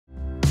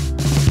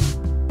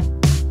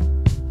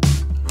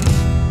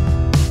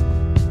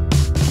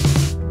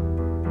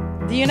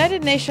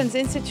United Nations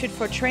Institute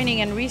for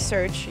Training and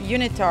Research,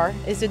 UNITAR,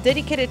 is a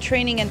dedicated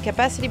training and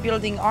capacity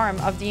building arm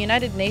of the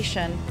United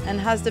Nations and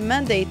has the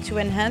mandate to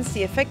enhance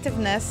the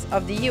effectiveness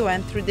of the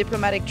UN through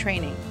diplomatic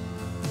training.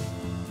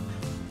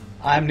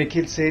 I'm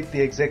Nikhil Seth,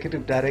 the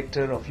Executive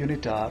Director of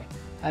UNITAR,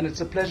 and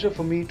it's a pleasure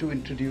for me to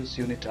introduce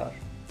UNITAR.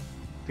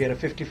 We are a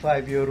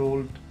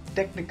 55-year-old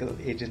technical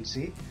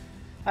agency,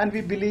 and we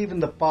believe in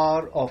the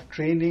power of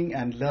training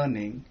and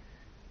learning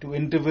to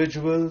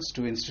individuals,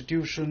 to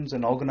institutions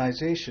and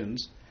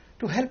organizations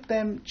to help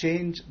them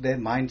change their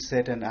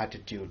mindset and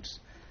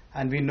attitudes.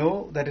 And we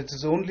know that it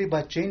is only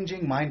by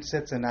changing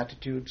mindsets and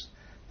attitudes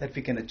that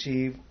we can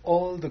achieve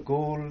all the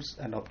goals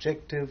and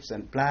objectives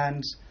and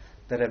plans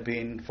that have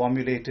been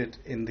formulated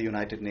in the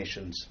United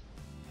Nations.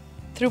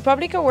 Through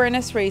public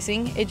awareness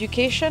raising,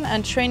 education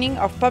and training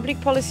of public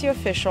policy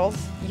officials,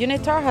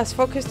 UNITAR has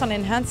focused on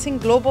enhancing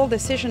global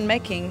decision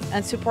making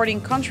and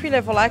supporting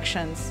country-level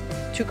actions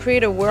to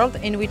create a world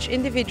in which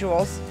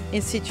individuals,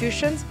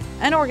 institutions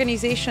and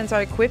organizations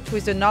are equipped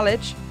with the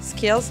knowledge,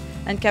 skills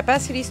and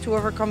capacities to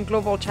overcome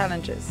global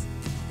challenges.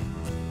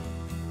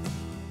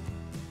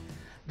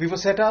 We were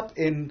set up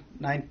in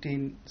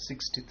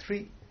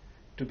 1963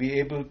 to be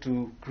able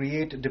to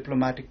create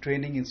diplomatic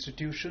training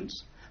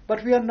institutions,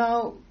 but we are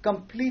now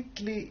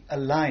completely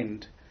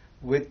aligned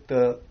with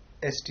the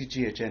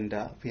SDG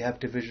agenda. We have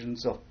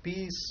divisions of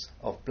peace,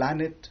 of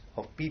planet,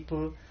 of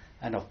people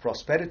and of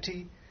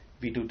prosperity.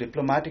 We do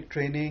diplomatic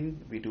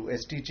training, we do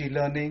SDG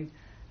learning,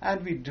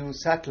 and we do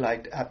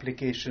satellite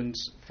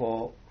applications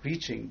for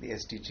reaching the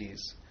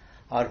SDGs.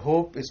 Our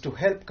hope is to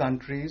help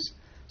countries,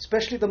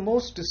 especially the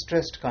most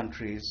distressed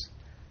countries,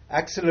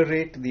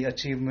 accelerate the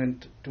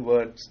achievement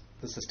towards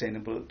the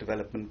Sustainable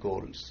Development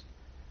Goals.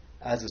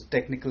 As a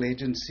technical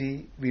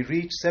agency, we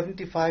reach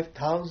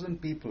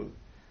 75,000 people,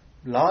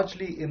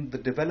 largely in the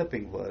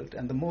developing world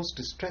and the most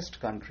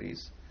distressed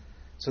countries,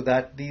 so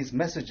that these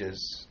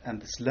messages and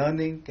this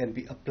learning can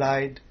be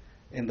applied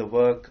in the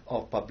work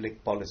of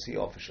public policy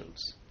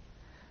officials.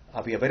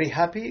 We are very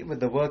happy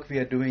with the work we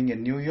are doing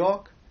in New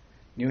York.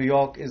 New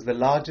York is the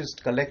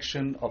largest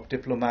collection of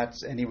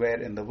diplomats anywhere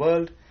in the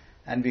world,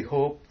 and we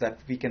hope that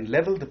we can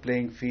level the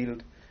playing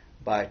field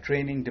by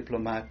training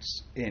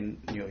diplomats in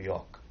New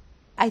York.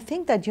 I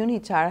think that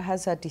UNITAR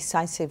has a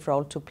decisive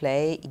role to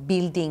play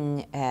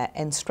building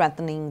and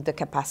strengthening the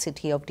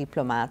capacity of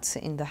diplomats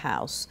in the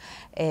House.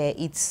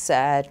 Its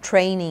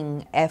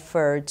training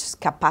efforts,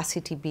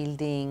 capacity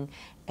building,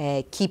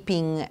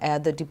 keeping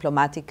the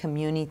diplomatic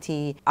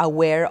community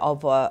aware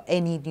of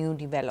any new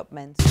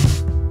developments.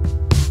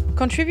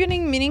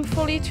 Contributing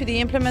meaningfully to the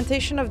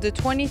implementation of the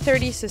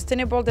 2030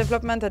 Sustainable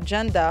Development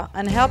Agenda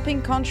and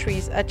helping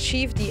countries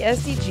achieve the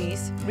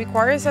SDGs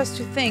requires us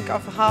to think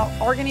of how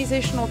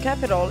organizational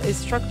capital is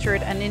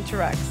structured and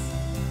interacts.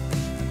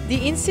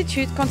 The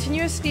Institute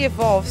continuously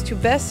evolves to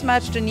best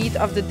match the need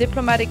of the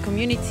diplomatic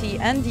community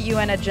and the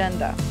UN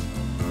agenda.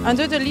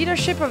 Under the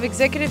leadership of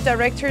Executive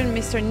Director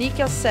Mr.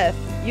 Nikhil Seth,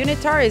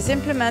 UNITAR is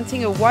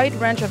implementing a wide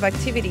range of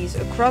activities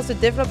across the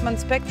development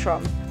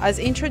spectrum as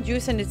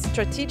introduced in its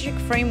Strategic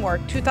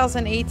Framework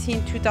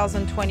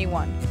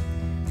 2018-2021.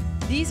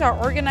 These are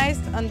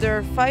organized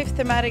under 5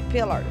 thematic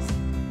pillars: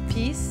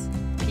 peace,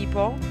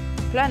 people,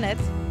 planet,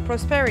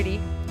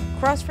 prosperity,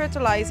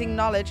 cross-fertilizing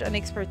knowledge and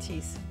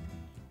expertise.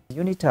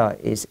 UNITAR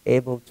is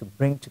able to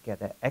bring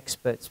together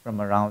experts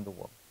from around the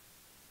world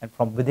and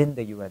from within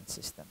the UN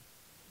system.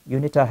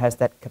 UNITAR has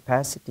that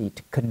capacity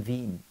to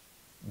convene,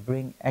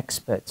 bring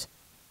experts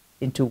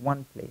into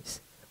one place,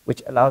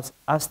 which allows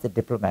us, the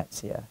diplomats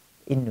here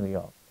in New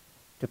York,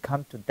 to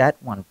come to that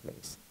one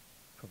place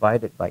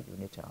provided by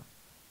UNITAR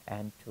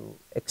and to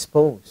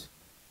expose,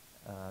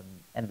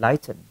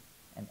 enlighten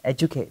and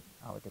educate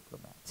our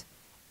diplomats.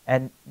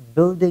 And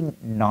building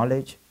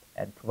knowledge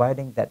and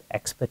providing that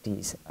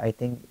expertise, I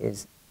think,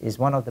 is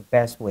one of the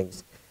best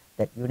ways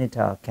that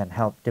UNITAR can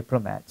help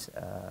diplomats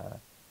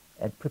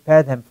and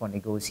prepare them for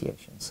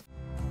negotiations.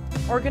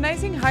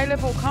 Organizing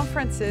high-level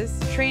conferences,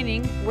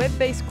 training,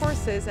 web-based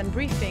courses and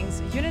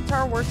briefings,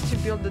 UNITAR works to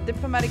build the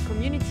diplomatic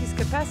community's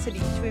capacity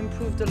to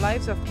improve the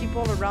lives of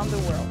people around the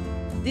world.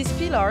 These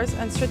pillars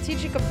and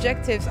strategic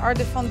objectives are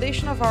the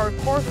foundation of our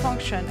core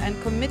function and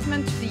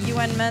commitment to the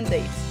UN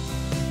mandate.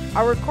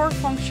 Our core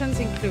functions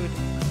include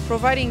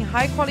providing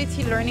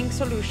high-quality learning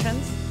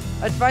solutions,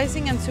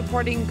 advising and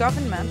supporting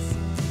governments,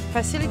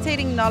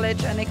 facilitating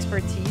knowledge and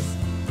expertise,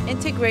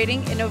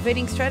 integrating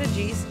innovating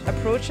strategies,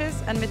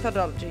 approaches and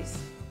methodologies.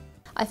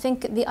 I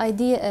think the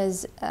idea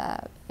is,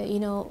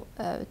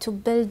 to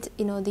build,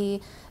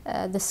 the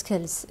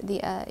skills,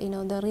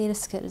 the real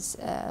skills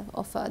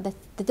that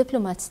the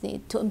diplomats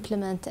need to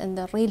implement in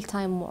the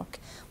real-time work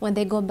when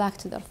they go back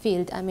to their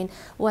field. I mean,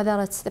 whether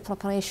it's the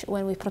preparation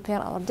when we prepare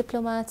our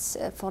diplomats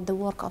for the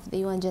work of the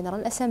UN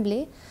General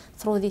Assembly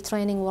through the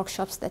training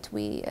workshops that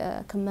we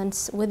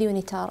commence with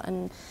UNITAR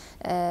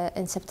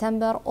in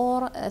September,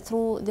 or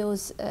through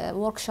those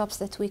workshops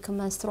that we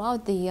commence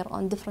throughout the year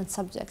on different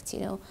subjects,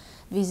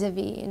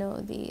 vis-a-vis, you know,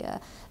 the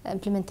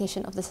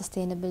implementation of the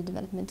Sustainable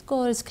Development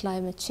Goals,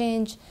 climate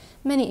change,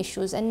 many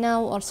issues. And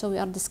now also we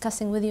are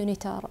discussing with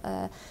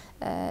UNITAR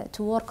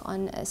to work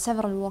on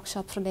several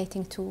workshops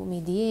relating to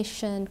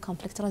mediation,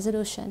 conflict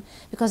resolution,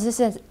 because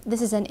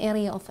this is an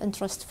area of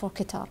interest for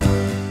Qatar.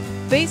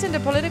 Based in the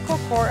political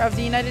core of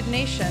the United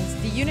Nations,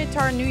 the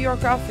UNITAR New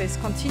York office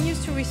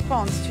continues to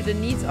respond to the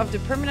needs of the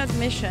permanent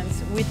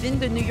missions within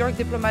the New York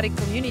diplomatic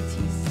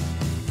communities,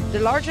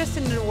 the largest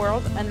in the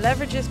world, and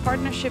leverages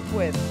partnership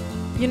with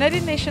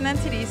United Nations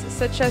entities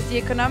such as the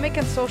Economic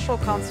and Social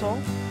Council,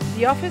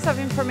 the Office of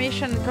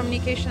Information and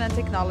Communication and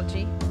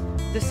Technology,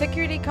 the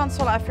Security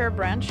Council Affairs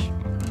Branch,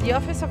 the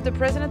Office of the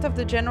President of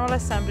the General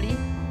Assembly,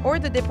 or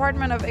the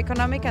Department of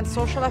Economic and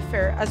Social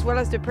Affairs, as well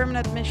as the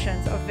permanent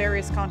missions of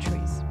various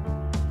countries.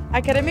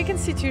 Academic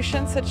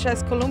institutions such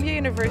as Columbia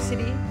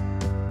University,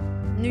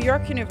 New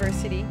York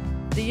University,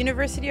 the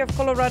University of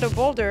Colorado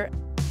Boulder,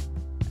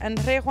 and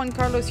Rey Juan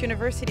Carlos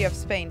University of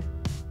Spain.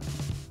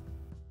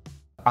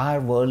 Our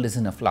world is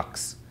in a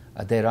flux.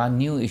 There are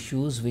new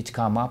issues which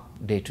come up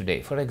day to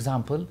day. For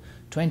example,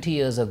 20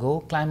 years ago,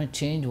 climate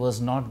change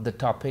was not the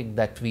topic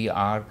that we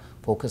are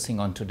focusing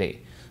on today.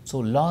 So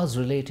laws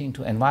relating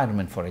to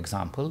environment, for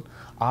example,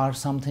 are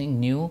something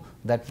new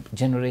that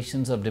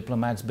generations of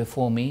diplomats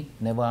before me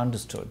never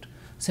understood.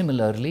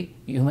 Similarly,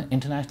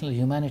 international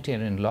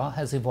humanitarian law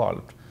has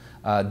evolved.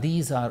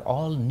 These are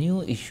all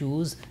new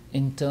issues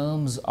in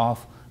terms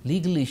of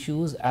legal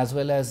issues as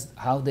well as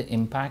how they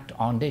impact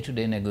on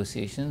day-to-day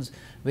negotiations,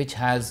 which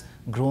has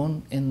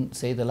grown in,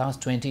 say, the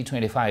last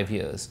 20-25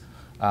 years.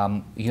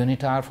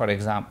 UNITAR, for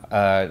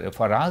example,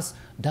 for us,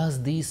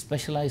 does these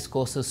specialized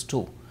courses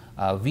too.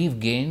 We've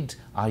gained,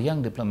 our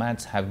young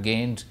diplomats have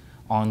gained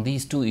on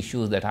these two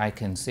issues that I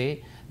can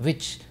say,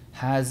 which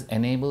has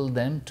enabled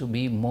them to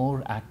be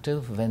more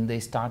active when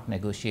they start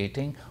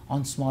negotiating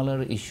on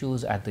smaller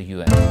issues at the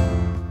UN.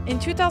 In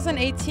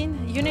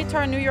 2018,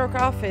 UNITAR New York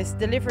office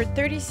delivered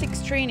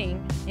 36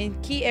 training in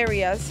key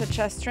areas such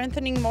as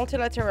strengthening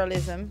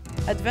multilateralism,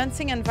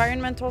 advancing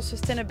environmental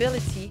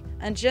sustainability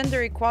and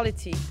gender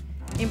equality,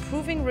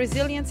 improving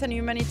resilience and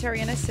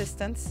humanitarian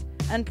assistance,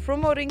 and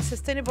promoting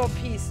sustainable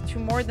peace to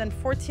more than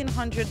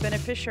 1,400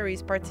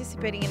 beneficiaries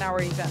participating in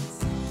our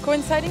events.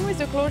 Coinciding with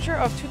the closure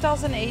of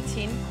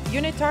 2018,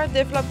 UNITAR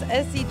developed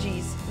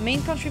SDGs,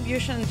 Main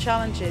Contribution and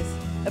Challenges,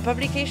 a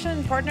publication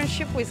in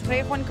partnership with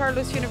Rey Juan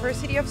Carlos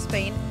University of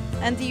Spain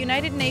and the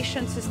United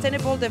Nations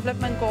Sustainable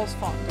Development Goals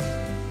Fund.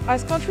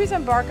 As countries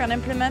embark on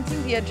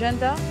implementing the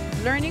agenda,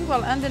 learning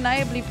will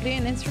undeniably play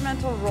an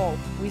instrumental role,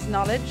 with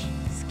knowledge,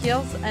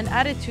 skills, and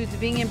attitudes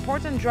being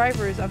important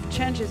drivers of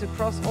changes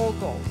across all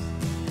goals.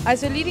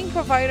 As a leading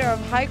provider of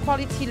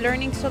high-quality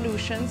learning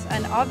solutions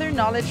and other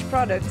knowledge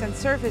products and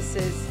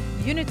services,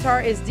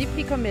 UNITAR is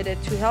deeply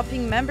committed to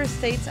helping member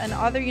states and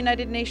other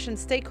United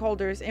Nations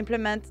stakeholders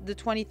implement the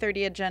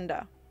 2030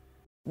 Agenda.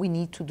 We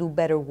need to do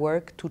better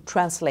work to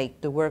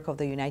translate the work of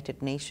the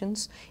United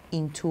Nations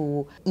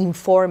into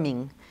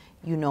informing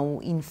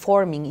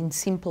in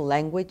simple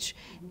language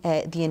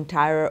the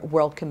entire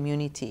world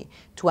community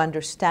to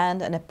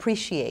understand and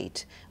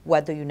appreciate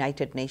what the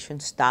United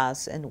Nations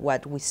does and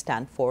what we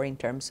stand for in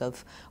terms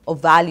of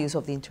values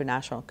of the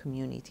international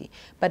community.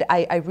 But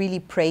I really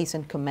praise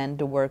and commend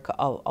the work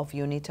of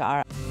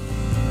UNITAR.